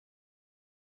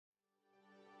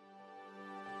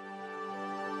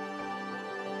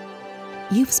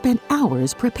you've spent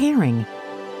hours preparing.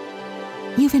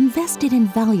 You've invested in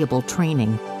valuable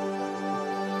training.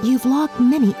 You've logged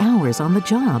many hours on the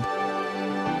job.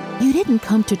 You didn't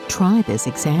come to try this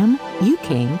exam, you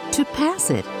came to pass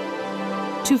it.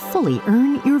 To fully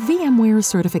earn your VMware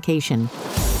certification.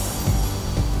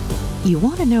 You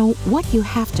want to know what you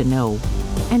have to know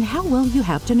and how well you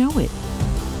have to know it.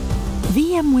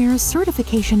 VMware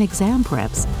Certification Exam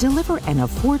Preps deliver an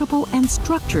affordable and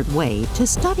structured way to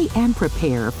study and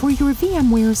prepare for your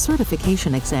VMware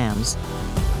certification exams.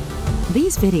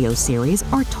 These video series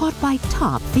are taught by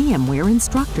top VMware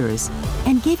instructors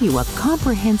and give you a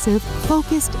comprehensive,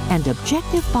 focused, and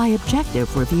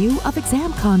objective-by-objective review of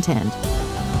exam content.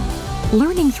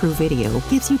 Learning through video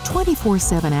gives you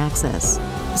 24/7 access,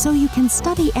 so you can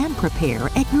study and prepare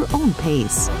at your own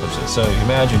pace. So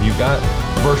imagine you've got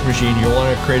a virtual machine, you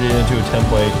want to create it into a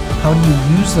template. How do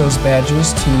you use those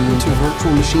badges to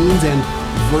virtual machines and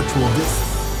virtual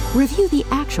disks? Review the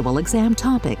actual exam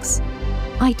topics.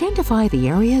 Identify the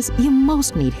areas you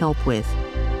most need help with,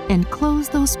 and close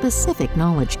those specific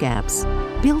knowledge gaps,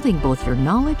 building both your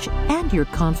knowledge and your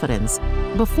confidence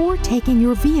before taking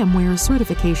your VMware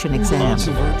certification exam.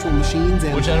 Virtual machines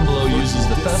and which item below uses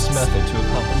the best method to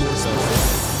accomplish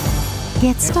this?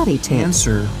 Get study tips.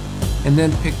 answer and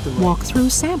then pick the right. Walk through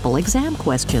sample exam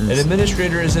questions. An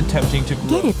administrator is attempting to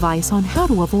Get advice on how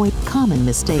to avoid common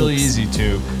mistakes. really easy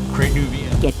to create new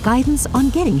VM. Get guidance on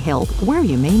getting help where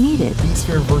you may need it.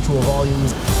 vSphere virtual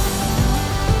volumes.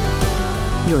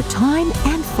 Your time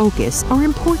and focus are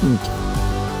important.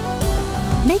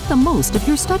 Make the most of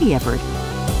your study effort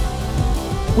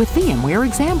with VMware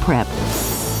Exam Prep.